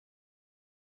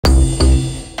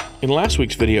In last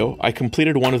week's video, I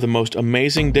completed one of the most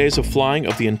amazing days of flying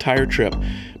of the entire trip,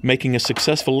 making a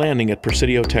successful landing at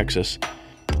Presidio, Texas.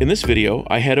 In this video,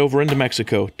 I head over into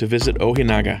Mexico to visit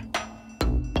Ojinaga.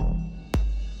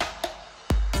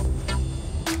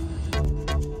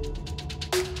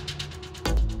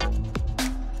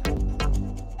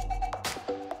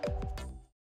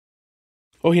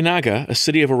 Ojinaga, a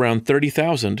city of around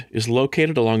 30,000, is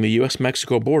located along the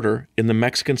U.S.-Mexico border in the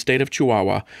Mexican state of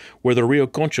Chihuahua, where the Rio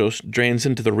Conchos drains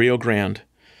into the Rio Grande.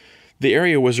 The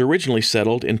area was originally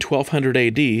settled in 1200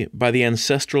 AD by the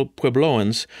ancestral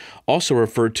Puebloans, also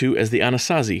referred to as the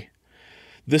Anasazi.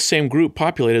 This same group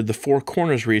populated the Four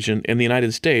Corners region in the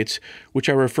United States, which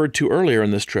I referred to earlier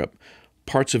in this trip,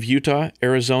 parts of Utah,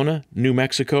 Arizona, New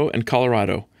Mexico, and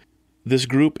Colorado. This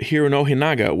group here in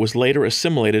Ojinaga was later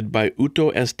assimilated by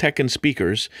Uto-Aztecan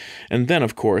speakers, and then,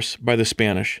 of course, by the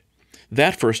Spanish.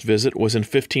 That first visit was in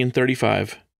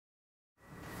 1535.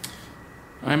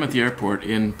 I'm at the airport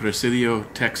in Presidio,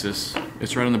 Texas.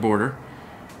 It's right on the border,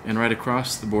 and right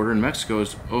across the border in Mexico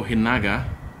is Ojinaga.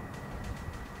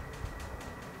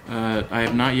 I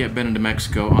have not yet been into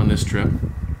Mexico on this trip,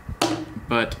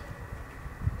 but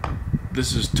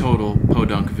this is total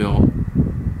Podunkville.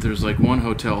 There's like one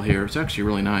hotel here. It's actually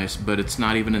really nice, but it's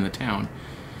not even in the town.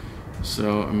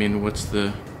 So, I mean, what's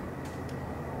the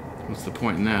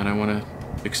point in that? I want to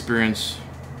experience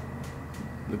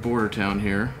the border town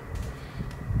here.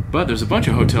 But there's a bunch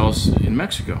of hotels in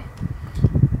Mexico.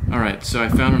 Alright, so I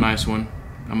found a nice one.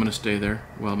 I'm going to stay there.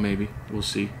 Well, maybe. We'll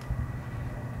see.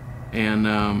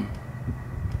 And,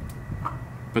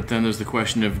 but then there's the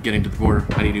question of getting to the border.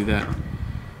 How do you do that?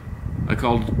 I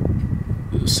called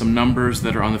some numbers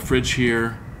that are on the fridge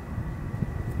here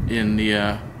in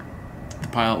the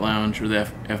pilot lounge, or the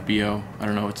FBO. I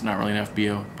don't know, it's not really an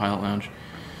FBO, pilot lounge.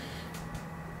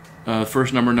 The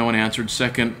first number no one answered.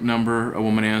 Second number a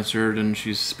woman answered, and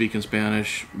she's speaking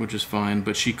Spanish, which is fine,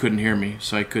 but she couldn't hear me,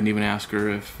 so I couldn't even ask her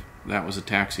if that was a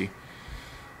taxi.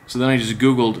 So then I just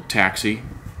Googled taxi,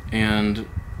 and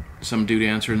some dude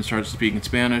answered and started speaking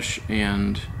Spanish,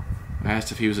 and I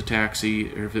asked if he was a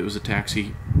taxi, or if it was a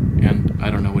taxi, and I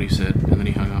don't know what he said, and then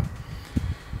he hung up.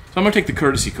 So I'm going to take the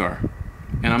courtesy car,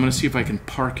 and I'm going to see if I can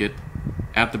park it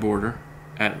at the border,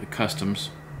 at the customs,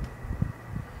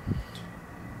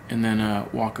 and then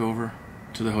walk over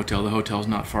to the hotel. The hotel's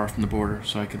not far from the border,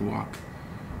 so I could walk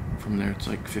from there. It's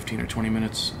like 15 or 20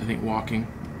 minutes, I think, walking.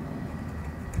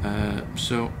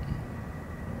 So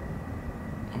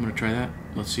I'm going to try that.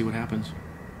 Let's see what happens.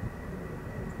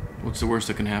 What's the worst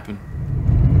that can happen?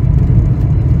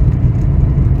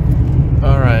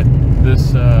 Alright,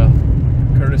 this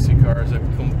courtesy car is a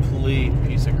complete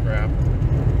piece of crap,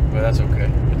 but that's okay.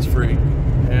 It's free.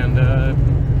 And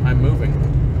I'm moving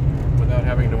without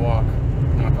having to walk,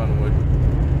 knock on wood.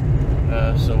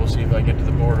 So we'll see if I get to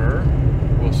the border.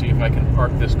 We'll see if I can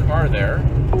park this car there.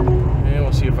 And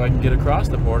we'll see if I can get across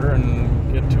the border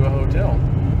and get to a hotel.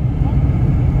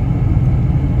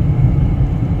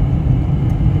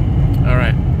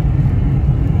 Alright.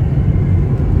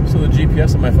 So the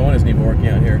GPS on my phone isn't even working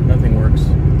out here. Nothing works.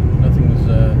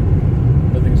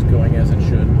 Nothing's going as it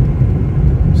should.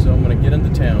 So I'm going to get into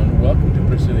town. Welcome to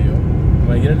Presidio. I'm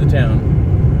going to get into town,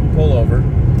 pull over,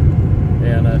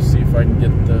 and see if I can get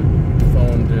the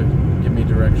phone to give me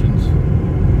directions.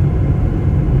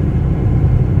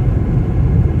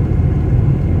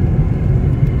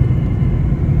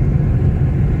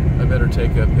 I better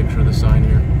take a picture of the sign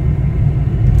here.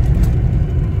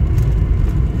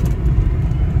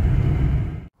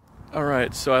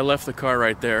 Alright, so I left the car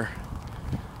right there.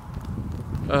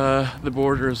 The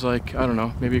border is like, I don't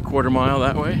know, maybe a quarter mile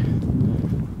that way.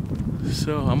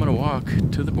 So I'm gonna walk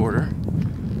to the border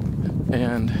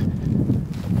and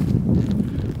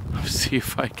see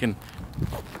if I can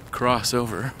cross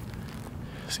over,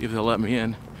 see if they'll let me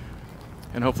in,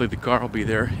 and hopefully the car will be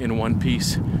there in one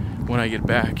piece when I get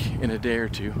back in a day or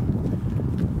two.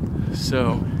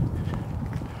 So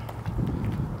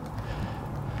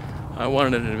I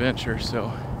wanted an adventure,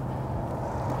 so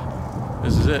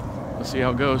this is it. Let's see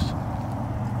how it goes.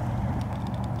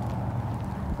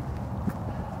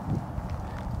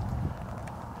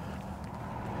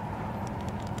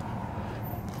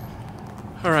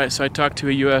 Alright, so I talked to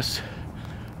a U.S.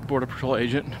 Border Patrol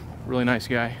agent, really nice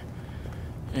guy,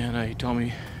 and he told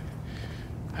me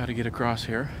how to get across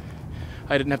here.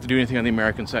 I didn't have to do anything on the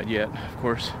American side yet, of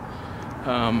course. So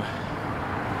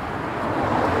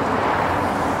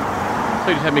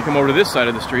he just had me come over to this side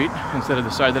of the street instead of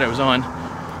the side that I was on.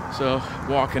 So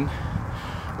walking.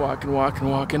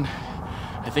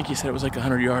 I think he said it was like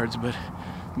 100 yards, but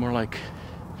more like,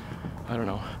 I don't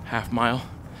know, half mile.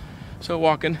 So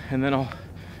walking, and then I'll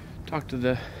talk to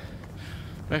the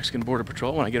Mexican Border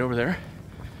Patrol when I get over there,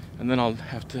 and then I'll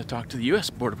have to talk to the U.S.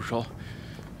 Border Patrol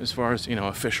as far as, you know,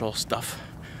 official stuff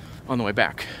on the way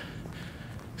back.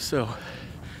 So,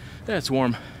 yeah, it's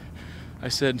warm. I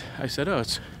said, oh,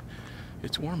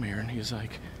 it's warm here, and he's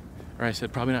like, or I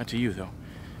said, probably not to you though.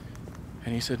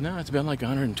 And he said, no, it's been like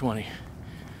 120.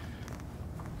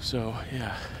 So,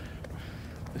 yeah,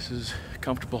 this is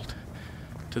comfortable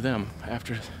to them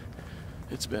after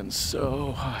it's been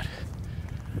so hot.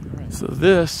 All right, so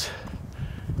this,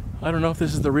 I don't know if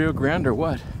this is the Rio Grande or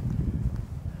what.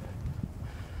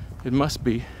 It must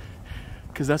be,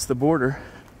 because that's the border,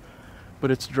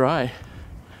 but it's dry.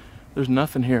 There's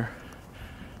nothing here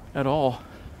at all.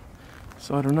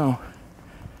 So I don't know.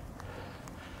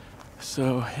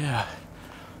 So yeah,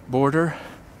 border,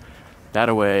 that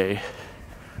away.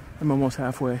 I'm almost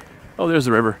halfway. Oh, there's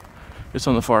the river. It's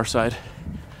on the far side.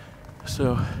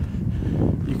 So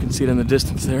you can see it in the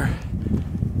distance there.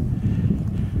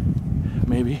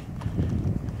 Maybe.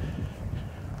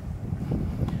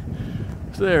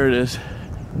 So there it is.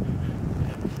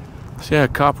 So yeah, a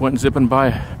cop went zipping by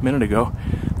a minute ago.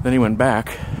 Then he went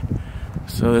back.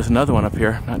 So there's another one up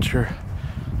here. Not sure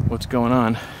what's going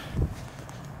on.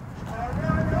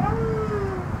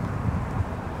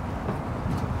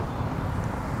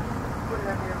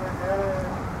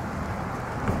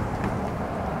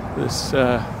 This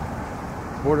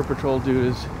Border Patrol dude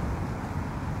is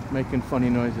making funny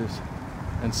noises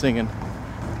and singing.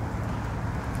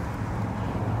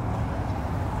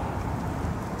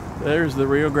 There's the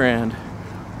Rio Grande,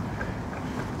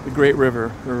 the Great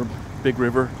River, or Big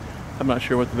River. I'm not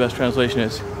sure what the best translation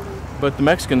is, but the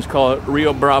Mexicans call it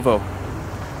Rio Bravo,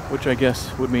 which I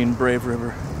guess would mean Brave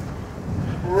River.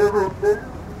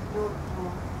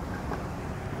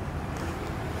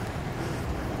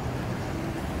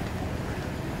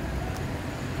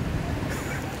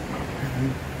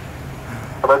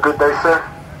 Have a good day, sir.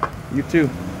 You too.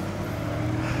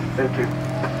 Thank you.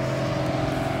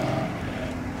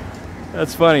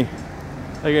 That's funny.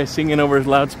 That guy's singing over his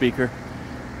loudspeaker,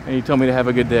 and he told me to have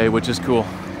a good day, which is cool.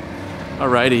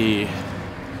 Alrighty.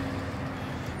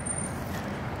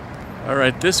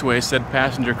 Alright, this way said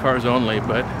passenger cars only,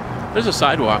 but there's a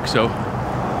sidewalk, so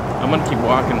I'm gonna keep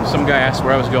walking. Some guy asked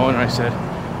where I was going, and I said,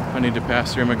 I need to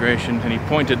pass through immigration, and he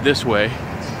pointed this way.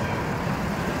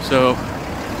 So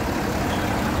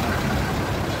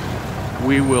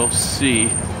we will see.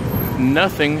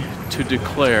 Nothing to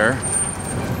declare.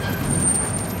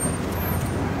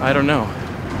 I don't know.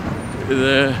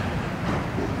 The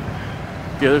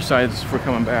other side's for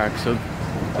coming back, so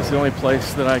it's the only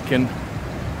place that I can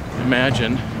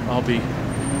imagine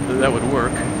that would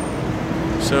work.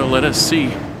 So let us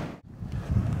see.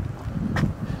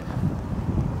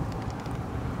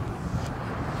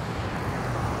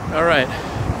 All right.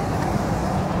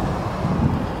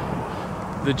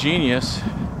 The genius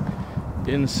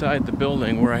inside the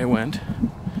building where I went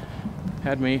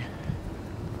had me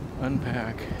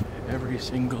unpack every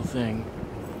single thing.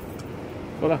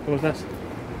 Hola, ¿cómo estás?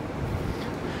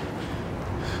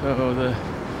 So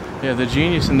the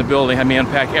genius in the building had me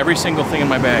unpack every single thing in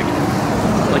my bag,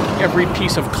 like every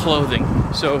piece of clothing.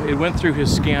 So it went through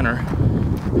his scanner.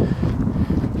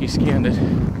 He scanned it.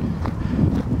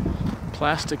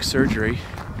 Plastic surgery.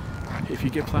 If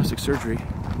you get plastic surgery,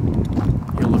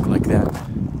 you'll look like that.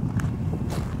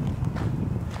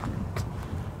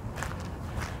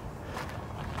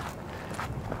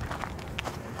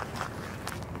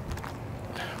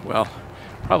 Well,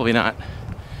 probably not.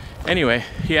 Anyway,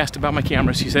 he asked about my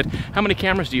cameras. He said, how many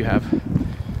cameras do you have?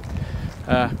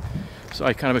 So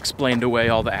I kind of explained away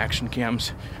all the action cams,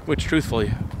 which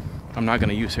truthfully, I'm not going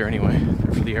to use here anyway.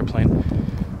 They're for the airplane.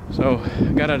 So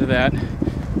I got out of that,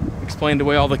 explained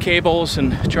away all the cables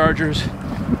and chargers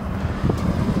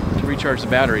to recharge the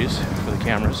batteries for the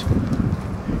cameras,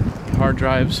 hard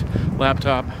drives,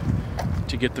 laptop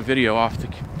to get the video off the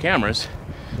cameras.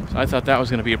 So I thought that was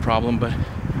going to be a problem, but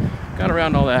got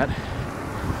around all that.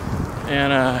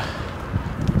 And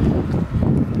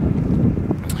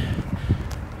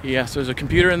yeah, so there's a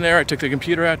computer in there. I took the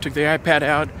computer out, took the iPad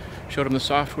out, showed him the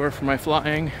software for my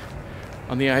flying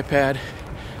on the iPad.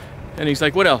 And he's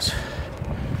like, what else?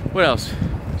 What else?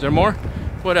 Is there more?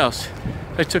 What else?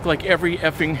 I took like every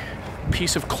effing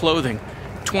piece of clothing,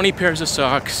 20 pairs of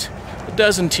socks, a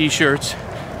dozen t-shirts,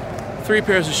 3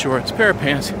 pairs of shorts, pair of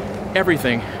pants,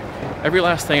 everything. Every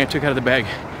last thing I took out of the bag.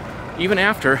 Even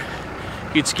after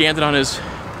he'd scanned it on his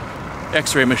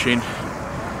x-ray machine.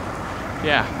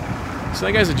 Yeah. So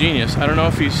that guy's a genius. I don't know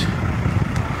if he's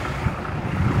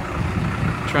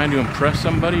trying to impress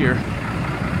somebody or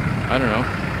I don't know.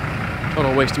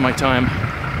 Total waste of my time.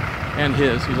 and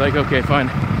his. He's like, okay, fine.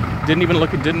 Didn't even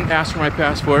look, didn't ask for my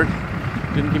passport,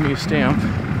 didn't give me a stamp,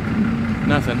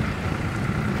 nothing.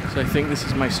 So I think this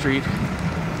is my street.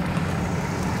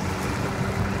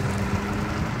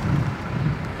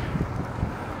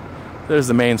 There's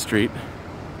the main street.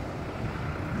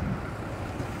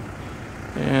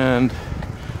 And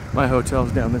my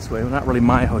hotel's down this way. Well, not really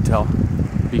my hotel,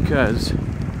 because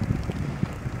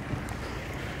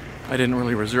I didn't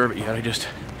really reserve it yet. I just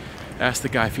asked the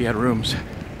guy if he had rooms.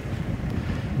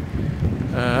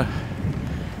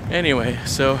 Anyway,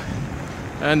 so,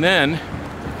 and then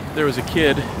there was a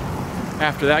kid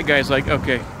after that. Guy's like,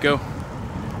 okay, go.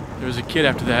 There was a kid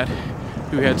after that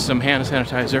who had some hand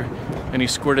sanitizer, and he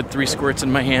squirted 3 squirts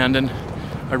in my hand, and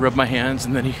I rubbed my hands,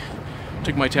 and then he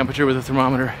took my temperature with a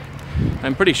thermometer.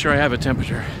 I'm pretty sure I have a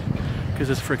temperature because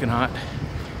it's freaking hot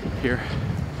here.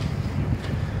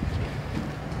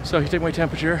 So he took my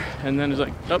temperature, and then he's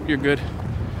like, oh, you're good.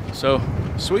 So,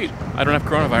 sweet, I don't have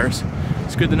coronavirus.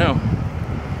 It's good to know.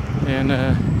 And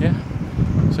yeah,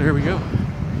 so here we go.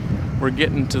 We're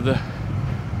getting to the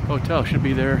hotel. Should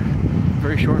be there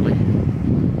very shortly.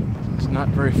 It's not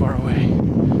very far away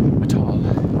at all.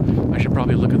 I should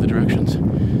probably look at the directions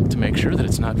to make sure that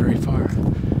it's not very far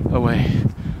away.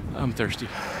 I'm thirsty.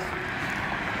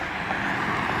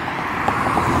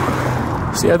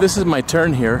 So yeah, this is my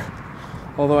turn here.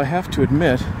 Although I have to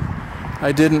admit,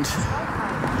 I didn't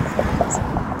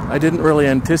really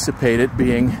anticipate it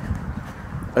being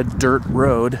a dirt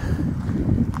road.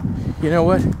 You know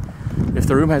what? If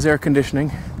the room has air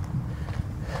conditioning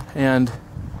and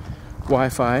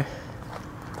Wi-Fi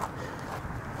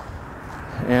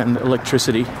and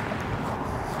electricity,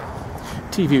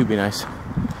 TV would be nice,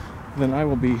 then I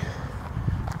will be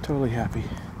totally happy.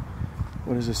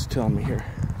 What is this telling me here?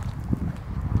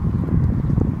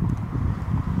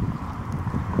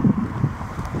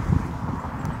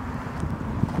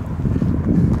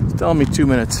 It's telling me 2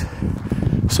 minutes.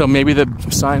 So maybe the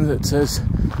sign that says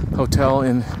hotel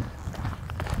in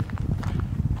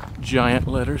giant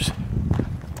letters.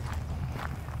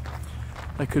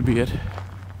 That could be it.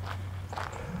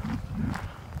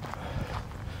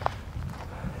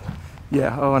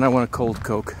 Yeah, oh, and I want a cold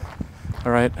Coke.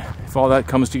 All right, if all that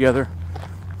comes together,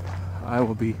 I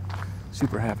will be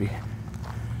super happy.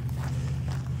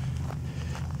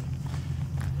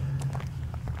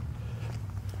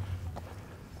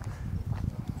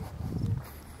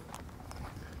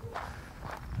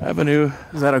 Avenue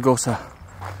Zaragoza.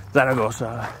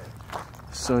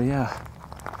 So yeah,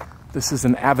 this is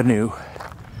an avenue.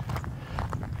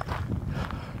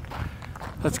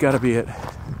 That's gotta be it.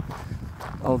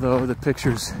 Although the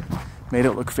pictures made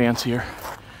it look fancier.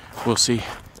 We'll see.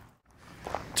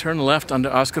 Turn left onto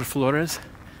Oscar Flores.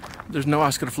 There's no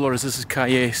Oscar Flores, this is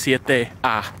Calle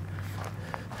 7A.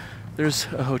 There's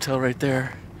a hotel right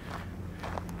there.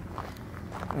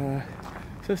 It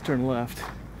says turn left.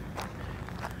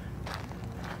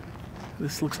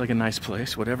 This looks like a nice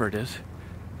place, whatever it is.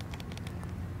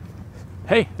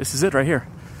 Hey, this is it right here.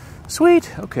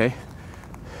 Sweet, okay.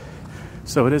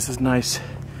 So it is as nice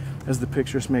as the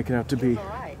pictures make it out to be.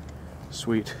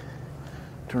 Sweet.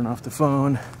 Turn off the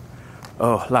phone.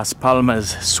 Oh, Las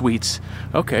Palmas Suites.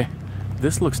 Okay,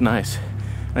 this looks nice.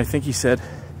 I think he said,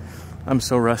 I'm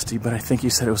so rusty, but I think he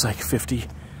said it was like 50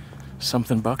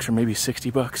 something bucks or maybe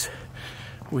 60 bucks,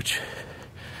 which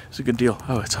is a good deal.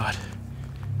 Oh, it's hot.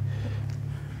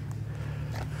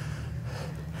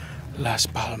 Las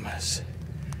Palmas.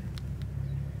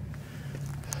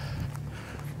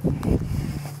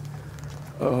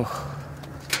 Oh.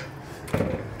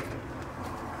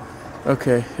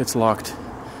 Okay, it's locked.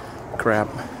 Crap.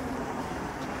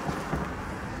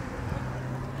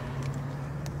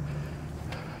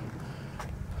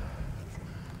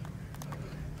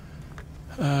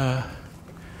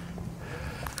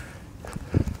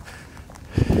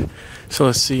 So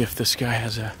let's see if this guy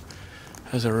has a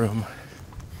room.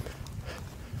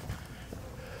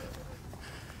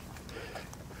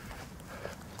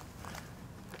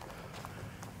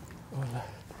 Hola.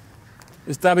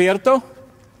 ¿Está abierto?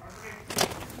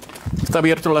 ¿Está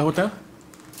abierto el hotel?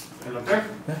 ¿El hotel?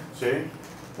 Sí.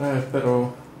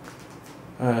 Pero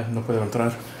no puedo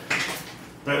entrar.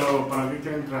 Pero, ¿para qué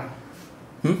quiere entrar?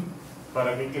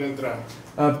 ¿Para qué quiere entrar?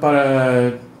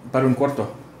 Para un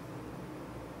cuarto.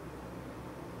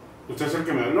 ¿Usted es el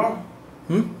que me habló?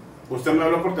 ¿Usted me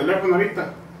habló por teléfono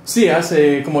ahorita? Sí,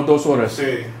 hace como 2 horas.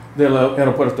 Sí. Del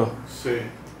aeropuerto. Sí.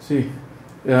 Sí.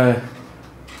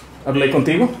 ¿Hablé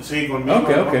contigo? Sí, conmigo. Ok,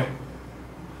 ok.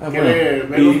 Bueno.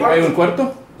 ¿Y hay un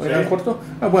cuarto? ¿Hay un cuarto?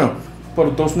 Bueno,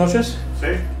 ¿por 2 noches? Sí.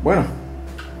 Bueno.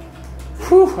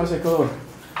 Hace calor.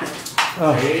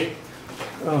 Sí.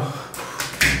 Oh.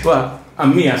 Well, a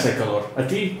mí hace calor. A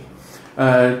ti,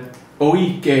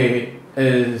 oí que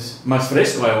es más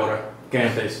fresco ahora que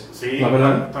antes. Sí, la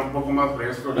verdad. Está un poco más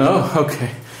fresco. Oh, ok.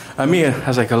 A mí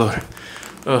hace calor.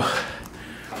 Oh.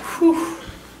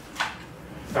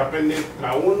 Está pendiente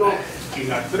la 1 y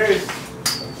la 3.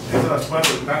 Esas las puedo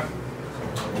rentar.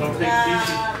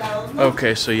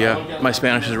 Okay, so yeah, my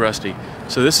Spanish is rusty.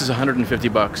 So this is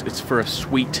 $150. It's for a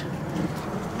suite.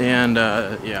 And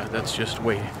yeah, that's just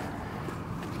way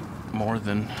more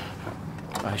than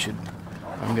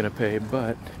I'm gonna pay,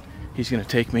 but he's gonna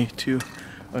take me to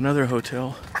another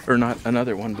hotel, or not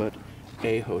another one, but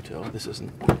a hotel. This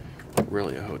isn't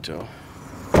really a hotel.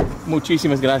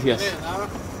 Muchísimas gracias.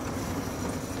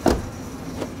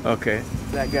 Okay,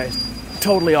 that guy's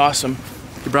totally awesome.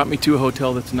 He brought me to a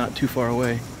hotel that's not too far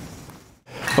away.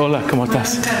 Hola, ¿cómo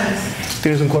estás?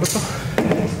 ¿Tienes un cuarto?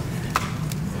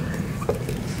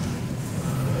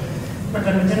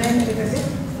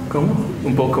 ¿Cómo?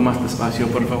 Un poco más despacio,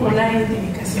 por favor. Una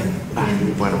identificación. Ah,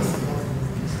 bueno.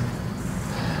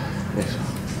 Eso.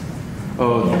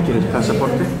 ¿O quieres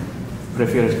pasaporte?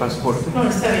 ¿Prefieres pasaporte? No,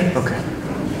 está bien. Ok.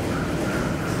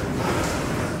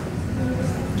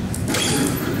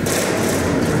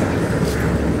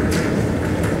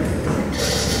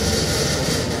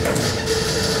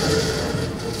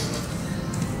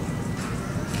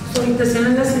 Su habitación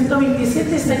es la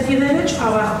 127, está aquí derecho,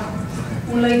 abajo.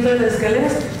 Un ladito de las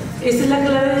escaleras. Esta es la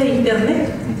clave de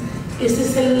internet. Este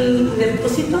es el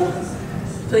depósito.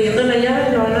 Trayendo la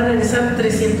llave le van a regresar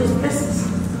 300 pesos.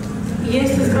 Y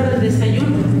este es para el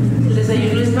desayuno. El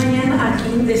desayuno es mañana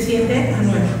aquí de 7 a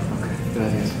 9.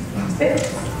 Gracias.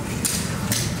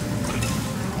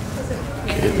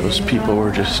 Okay, those people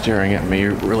were just staring at me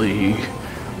really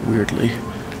weirdly.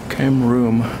 Came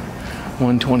room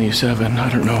 127. I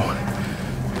don't know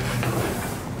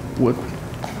what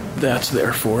that's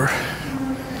there for.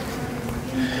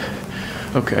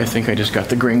 Okay, I think I just got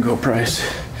the gringo price.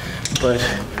 But,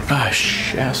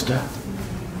 Shasta.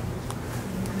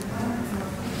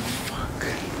 Fuck.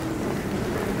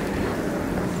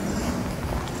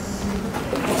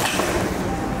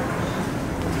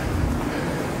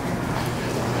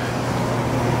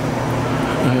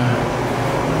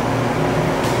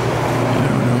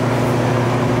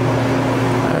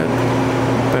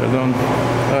 Perdón,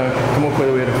 ¿cómo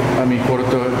puedo ir a mi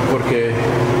cuarto? Porque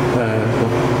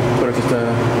la puerta está...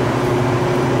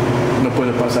 no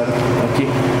puedo pasar aquí.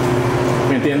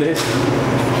 ¿Me entiendes?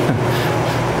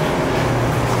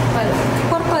 Vale, ¿qué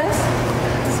cuarto es?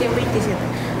 127.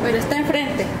 Bueno, está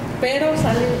enfrente, pero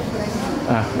sale por aquí.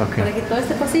 Ah, ok. Por aquí todo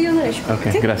este pasillo derecho.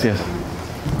 Ok, ¿Sí? gracias.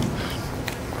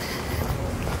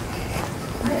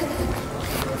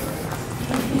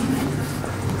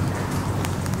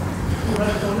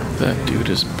 That dude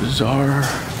is bizarre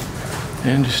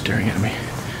and just staring at me.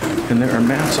 And there are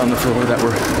mats on the floor that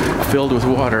were filled with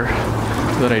water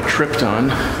that I tripped on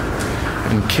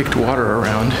and kicked water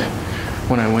around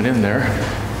when I went in there.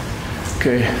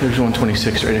 Okay, there's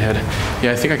 126 right ahead.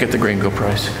 Yeah, I think I get the gringo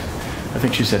price. I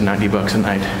think she said $90 a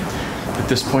night. At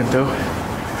this point though,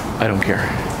 I don't care.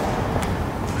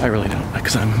 I really don't,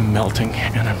 because I'm melting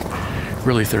and I'm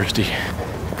really thirsty.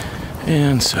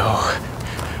 And so,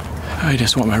 I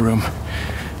just want my room.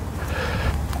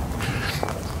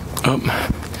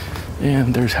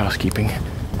 And there's housekeeping.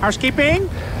 Housekeeping?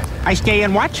 I stay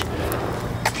and watch?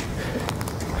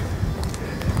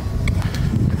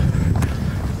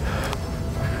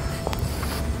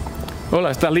 Hola,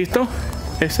 ¿está listo?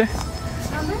 ¿Ese?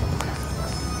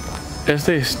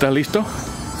 ¿Este está listo?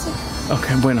 Sí. Ok,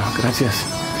 bueno, gracias.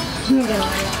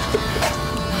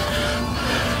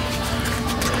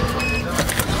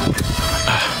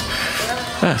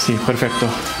 Sí, perfecto.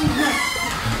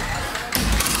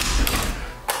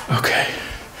 Okay.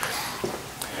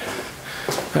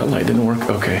 That light didn't work.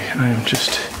 Okay,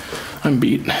 I'm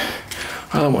beat.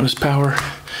 All I want is power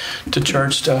to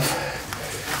charge stuff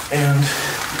and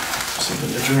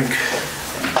something to drink.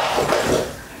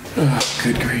 Oh,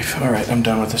 good grief. All right, I'm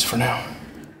done with this for now.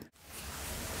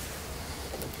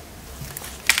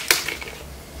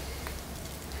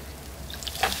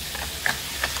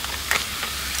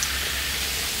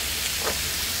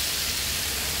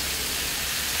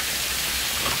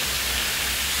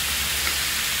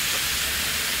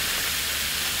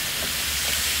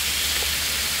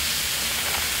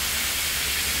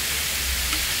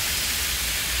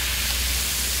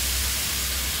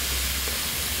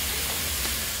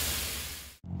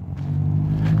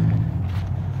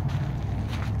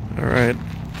 All right.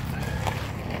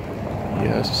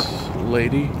 Yes,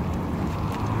 lady.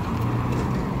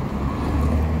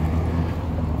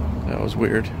 That was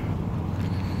weird.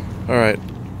 Alright,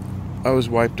 I was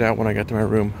wiped out when I got to my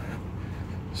room,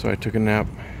 so I took a nap.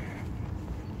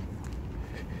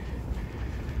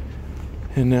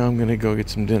 And now I'm gonna go get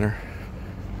some dinner.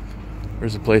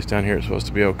 There's a place down here that's supposed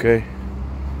to be okay.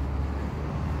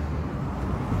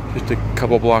 Just a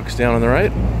couple blocks down on the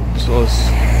right. So let's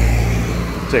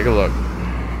take a look.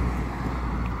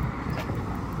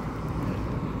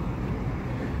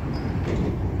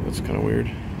 That's kind of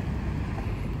weird.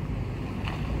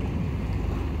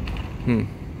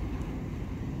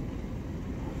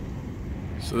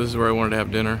 So this is where I wanted to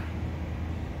have dinner.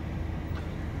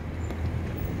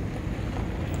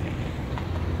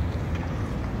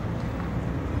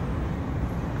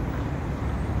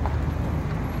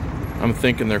 I'm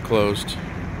thinking they're closed.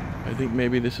 I think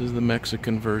maybe this is the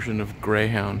Mexican version of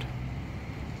Greyhound.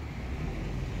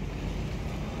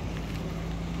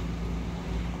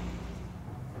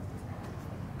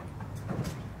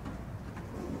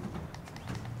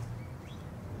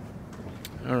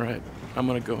 Alright, I'm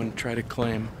gonna go and try to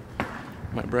claim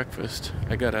my breakfast.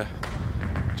 I got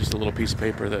just a little piece of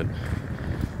paper, a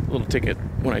little ticket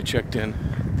when I checked in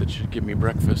that should give me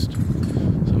breakfast. So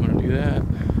I'm gonna do that.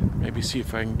 Maybe see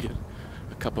if I can get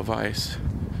a cup of ice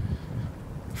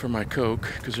for my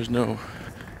Coke, because there's no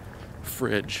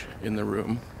fridge in the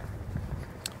room.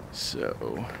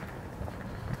 So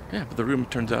yeah, but the room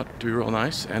turns out to be real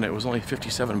nice, and it was only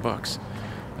 57 bucks.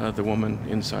 The woman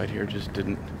inside here just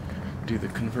didn't do the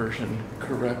conversion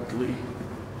correctly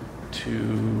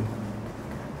to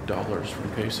dollars from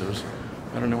pesos.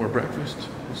 I don't know where breakfast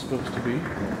is supposed to be.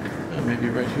 Maybe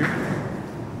right here.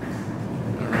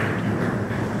 All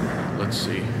right, let's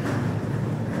see.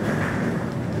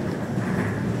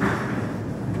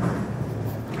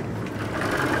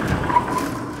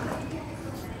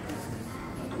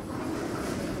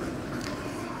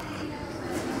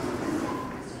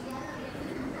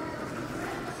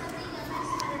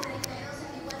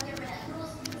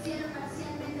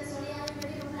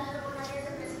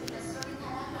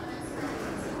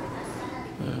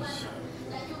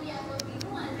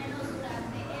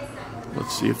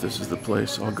 Let's see if this is the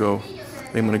place. I'm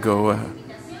gonna go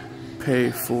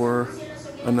pay for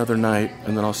another night,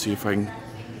 and then I'll see if I can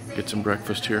get some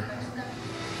breakfast here.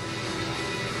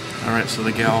 All right, so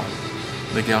the gal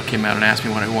came out and asked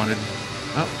me what I wanted.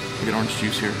 Oh, we get orange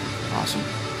juice here. Awesome.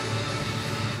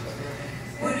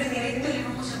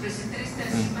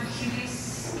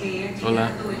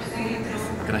 Hola.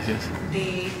 Gracias.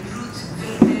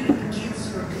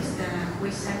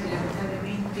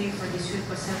 Falleció el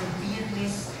pasado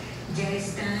viernes, ya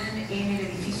están en el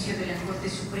edificio de la Corte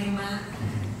Suprema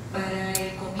para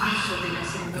el comienzo de la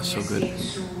ceremonia en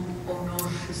su honor.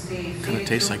 Kind of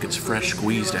tastes like it's fresh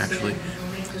squeezed, actually.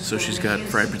 So she's got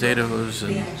fried potatoes,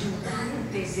 and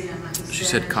she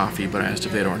said coffee, but I asked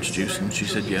if they had orange juice, and she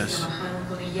said yes.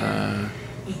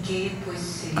 She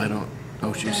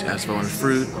asked if I wanted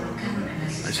fruit.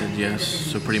 I said yes.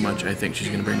 So pretty much I think she's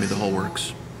going to bring me the whole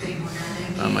works.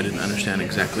 I didn't understand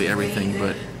exactly everything,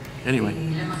 but anyway.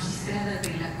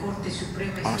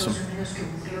 Awesome.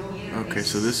 Okay,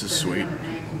 so this is sweet.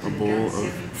 A bowl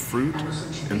of fruit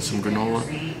and some granola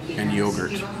and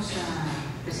yogurt.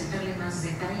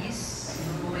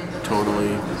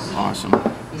 Totally awesome.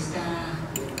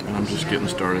 And I'm just getting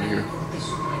started here.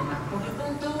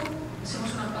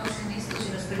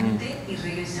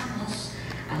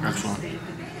 Excellent.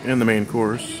 And the main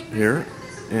course here.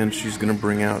 And she's going to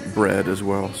bring out bread as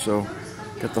well. So,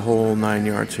 got the whole 9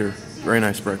 yards here. Very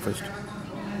nice breakfast.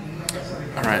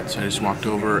 Alright, so I just walked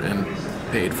over and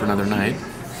paid for another night,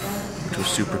 which was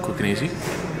super quick and easy.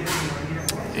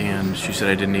 And she said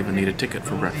I didn't even need a ticket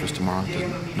for breakfast tomorrow.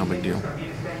 No big deal.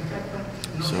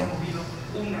 So,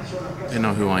 they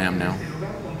know who I am now.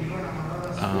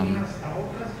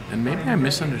 And maybe I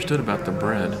misunderstood about the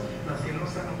bread.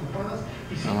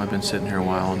 I've been sitting here a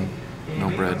while and no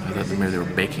bread. I thought that maybe they were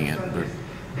baking it, but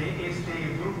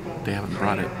they haven't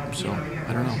brought it, so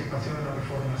I don't know.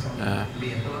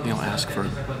 I'll ask for a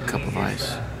cup of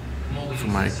ice for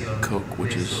my Coke,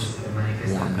 which is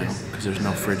warm now because there's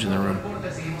no fridge in the room.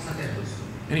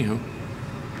 Anywho,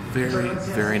 very,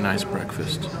 very nice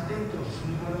breakfast.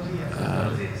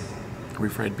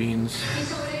 Refried beans,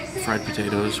 fried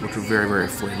potatoes, which were very, very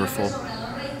flavorful,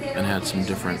 and had some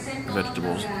different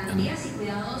vegetables and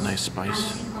nice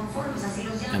spice,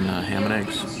 and ham and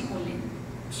eggs.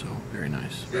 So, very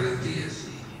nice.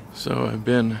 So, I've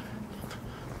been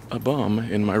a bum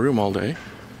in my room all day.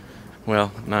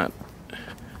 Well, not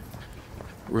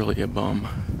really a bum.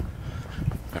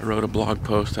 I wrote a blog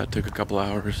post that took a couple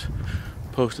hours,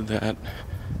 posted that,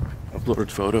 uploaded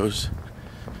photos,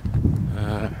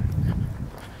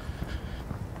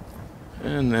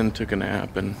 and then took a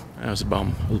nap, and I was a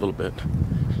bum a little bit.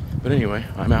 But anyway,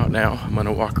 I'm out now. I'm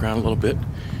gonna walk around a little bit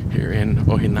here in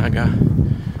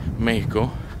Ojinaga,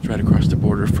 Mexico, right across the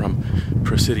border from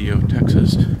Presidio,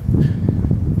 Texas.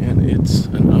 And it's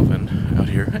an oven out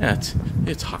here. Yeah,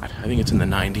 it's hot. I think it's in the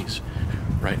 90s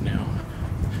right now.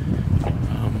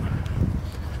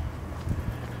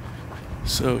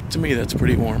 So to me, that's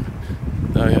pretty warm.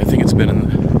 I think it's been in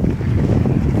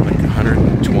like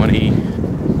 120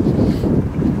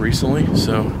 recently.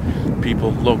 So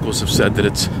locals have said that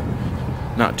it's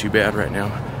not too bad right now.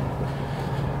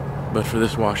 But for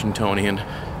this Washingtonian,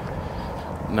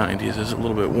 90s is a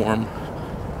little bit warm.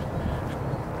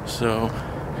 So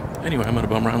anyway, I'm gonna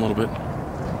bum around a little bit.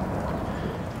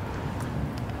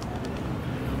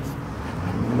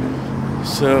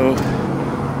 So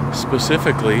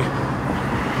specifically,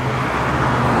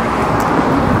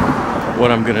 what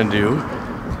I'm gonna do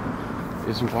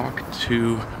is walk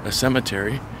to a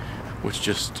cemetery, which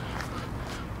just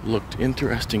looked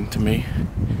interesting to me,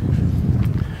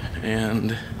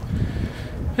 and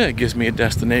yeah, it gives me a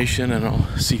destination and I'll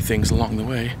see things along the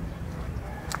way.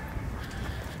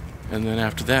 And then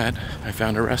after that, I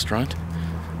found a restaurant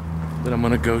that I'm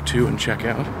gonna go to and check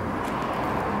out.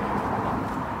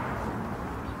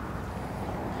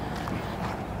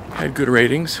 Had good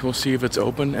ratings. We'll see if it's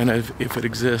open and if it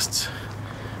exists,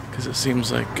 because it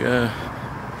seems like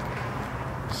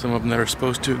some of them that are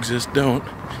supposed to exist don't,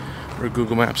 or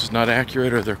Google Maps is not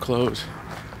accurate, or they're closed.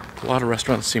 A lot of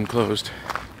restaurants seem closed.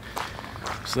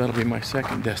 So that'll be my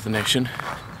second destination.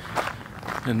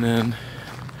 And then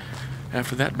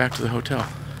after that, back to the hotel.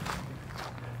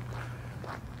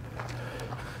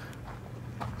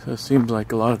 So it seems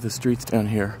like a lot of the streets down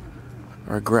here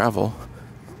are gravel.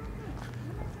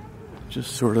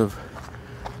 Just sort of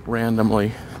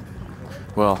randomly,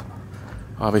 well,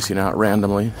 obviously not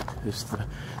randomly, just the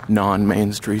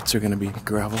non-main streets are going to be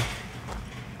gravel.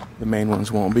 The main ones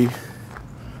won't be.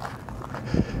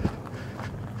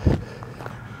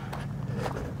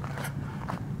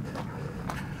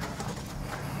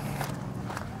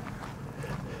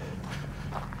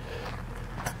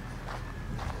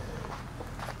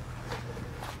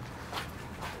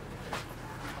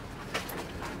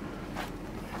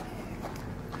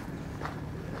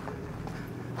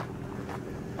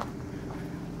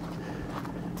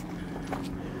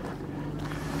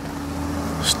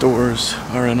 Stores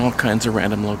are in all kinds of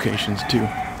random locations too.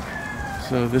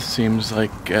 So this seems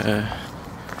like it's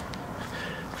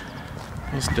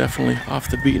definitely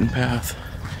off the beaten path.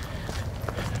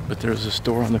 But there's a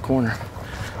store on the corner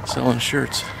selling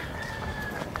shirts.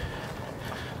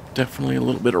 Definitely a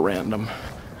little bit of random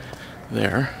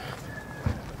there.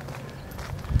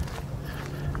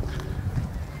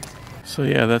 So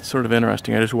yeah, that's sort of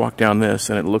interesting. I just walked down this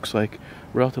and it looks like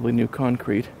relatively new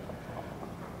concrete.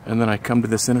 And then I come to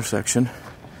this intersection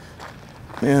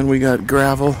and we got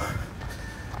gravel,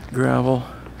 gravel,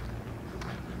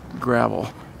 gravel.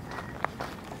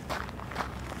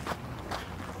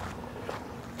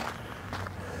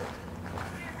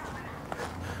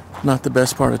 Not the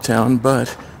best part of town,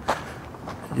 but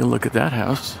you look at that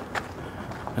house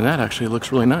and that actually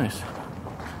looks really nice.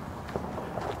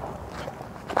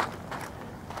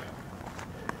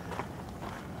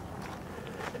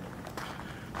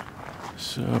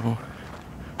 So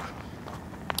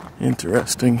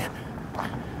interesting.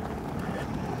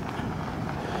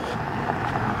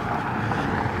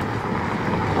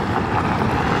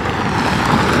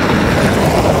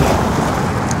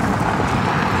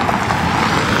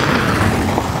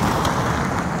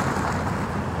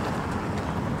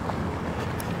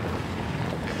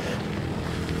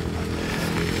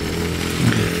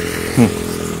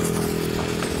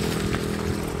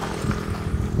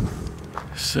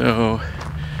 So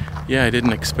yeah, I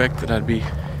didn't expect that I'd be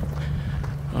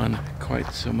on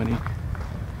quite so many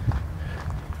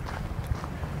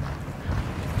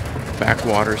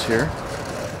backwaters here.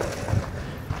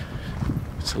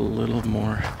 It's a little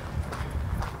more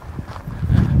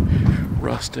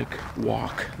rustic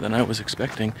walk than I was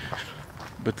expecting,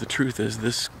 but the truth is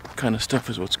this kind of stuff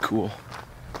is what's cool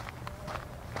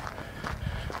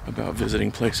about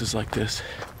visiting places like this.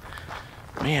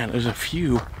 Man, there's a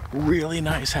few really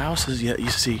nice houses yet you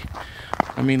see.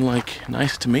 I mean, like,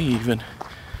 nice to me even.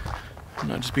 I'm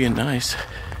not just being nice,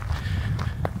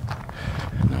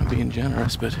 not being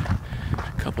generous, but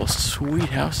a couple of sweet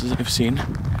houses I've seen. I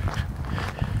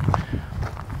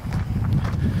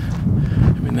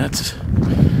mean, that's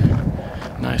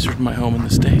nicer than my home in the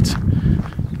States,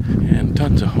 and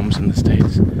tons of homes in the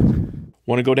States.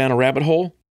 Want to go down a rabbit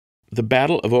hole? The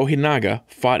Battle of Ojinaga,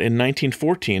 fought in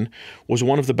 1914, was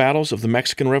one of the battles of the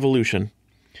Mexican Revolution.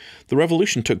 The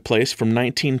revolution took place from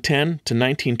 1910 to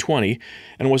 1920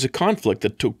 and was a conflict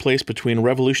that took place between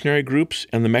revolutionary groups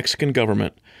and the Mexican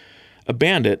government. A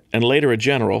bandit, and later a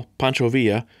general, Pancho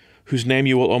Villa, whose name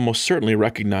you will almost certainly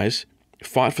recognize,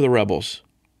 fought for the rebels,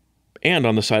 and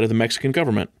on the side of the Mexican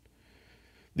government.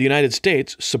 The United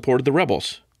States supported the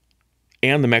rebels,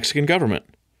 and the Mexican government.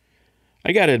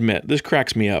 I gotta admit, this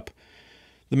cracks me up.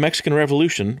 The Mexican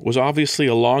Revolution was obviously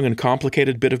a long and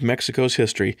complicated bit of Mexico's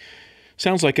history.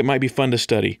 Sounds like it might be fun to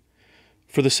study.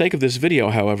 For the sake of this video,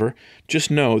 however,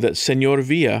 just know that Señor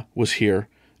Villa was here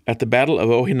at the Battle of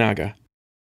Ojinaga.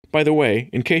 By the way,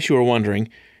 in case you were wondering,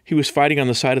 he was fighting on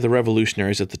the side of the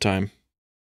revolutionaries at the time.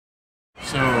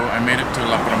 So I made it to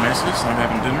La Promesas. I'm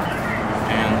having dinner,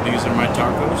 and these are my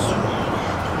tacos.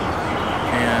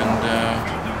 And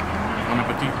bon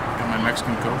appetit. Got my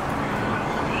Mexican Coke.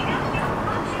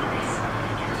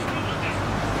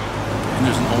 And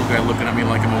there's an old guy looking at me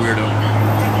like I'm a weirdo,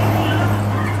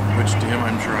 which to him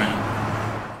I'm sure I am.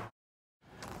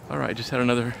 Alright, just had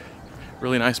another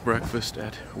really nice breakfast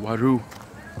at Waru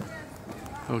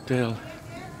Hotel.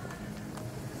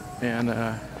 And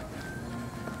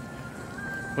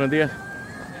buenos dias.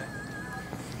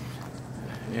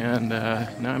 And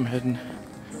now I'm heading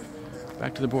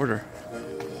back to the border.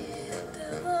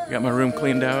 Got my room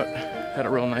cleaned out. Had a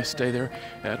real nice stay there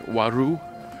at Waru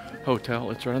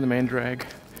Hotel. It's right on the main drag,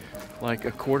 like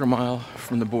a quarter mile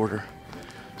from the border.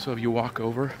 So if you walk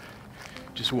over,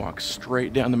 just walk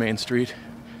straight down the main street,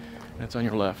 and it's on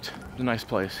your left. It's a nice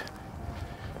place,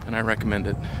 and I recommend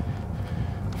it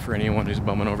for anyone who's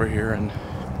bumming over here and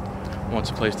wants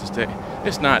a place to stay.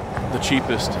 It's not the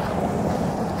cheapest.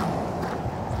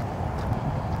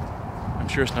 I'm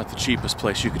sure it's not the cheapest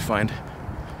place you could find,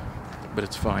 but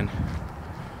it's fine.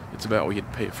 It's about what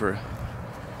you'd pay for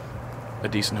a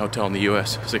decent hotel in the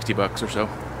US, 60 bucks or so.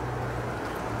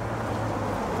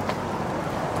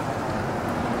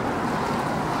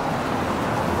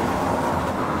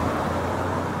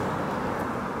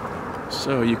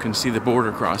 So you can see the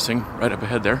border crossing right up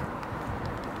ahead there.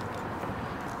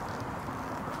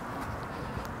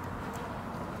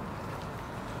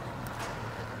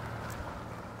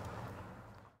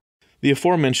 The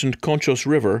aforementioned Conchos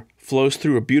River flows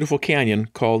through a beautiful canyon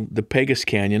called the Pegas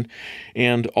Canyon,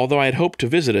 and although I had hoped to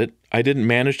visit it, I didn't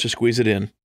manage to squeeze it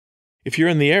in. If you're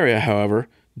in the area, however,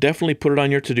 definitely put it on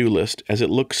your to-do list, as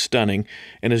it looks stunning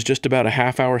and is just about a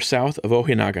half hour south of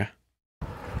Ojinaga.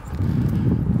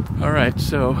 Alright,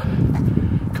 so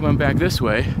coming back this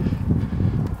way,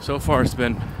 so far it's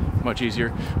been much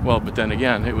easier. Well, but then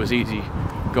again, it was easy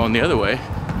going the other way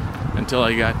until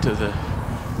I got to the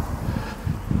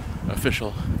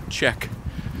official check.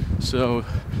 So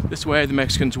this way the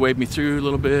Mexicans waved me through a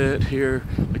little bit here,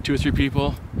 like 2 or 3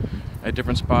 people at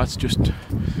different spots, just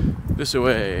this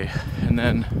way. And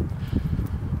then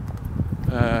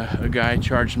a guy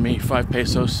charged me 5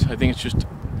 pesos. I think it's just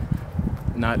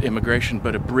not immigration,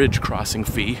 but a bridge crossing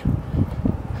fee.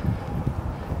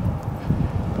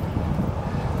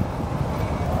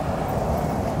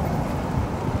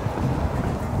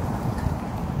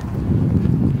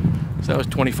 So that was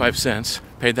 25 cents.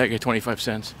 Paid that guy 25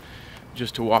 cents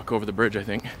just to walk over the bridge, I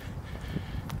think.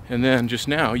 And then just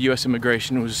now, U.S.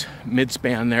 immigration was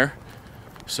mid-span there,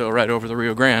 so right over the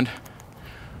Rio Grande.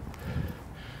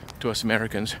 To us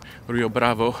Americans, Rio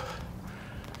Bravo,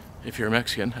 if you're a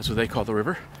Mexican, that's what they call the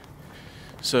river.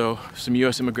 So some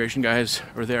U.S. immigration guys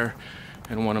were there,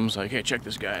 and one of them's like, hey, check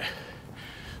this guy.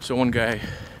 So one guy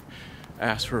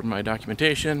asked for my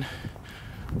documentation.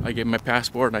 I gave him my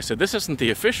passport, and I said, this isn't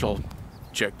the official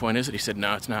checkpoint, is it? He said,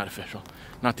 no, it's not official.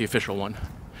 Not the official one,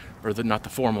 or not the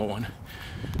formal one.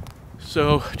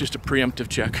 So just a preemptive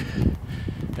check.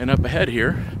 And up ahead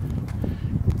here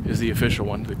is the official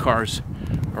one. The cars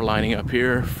are lining up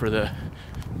here for the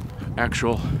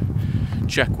actual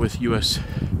check with U.S.,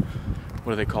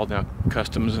 what are they called now?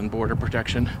 Customs and Border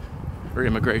Protection, or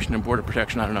Immigration and Border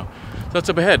Protection, I don't know. So that's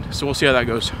up ahead, so we'll see how that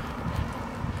goes.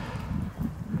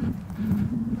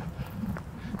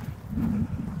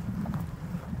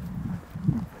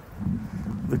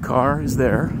 The car is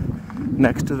there,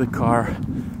 next to the car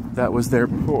that was there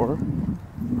before.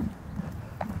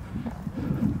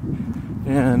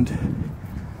 And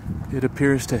it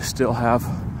appears to still have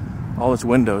all its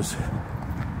windows.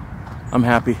 I'm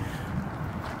happy.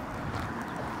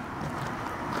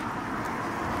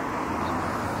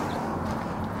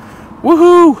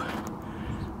 Woohoo!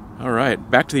 All right,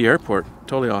 back to the airport.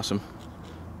 Totally awesome.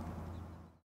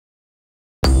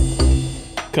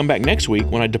 Come back next week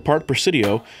when I depart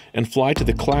Presidio and fly to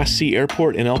the Class C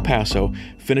airport in El Paso,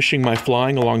 finishing my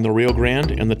flying along the Rio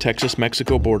Grande and the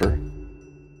Texas-Mexico border.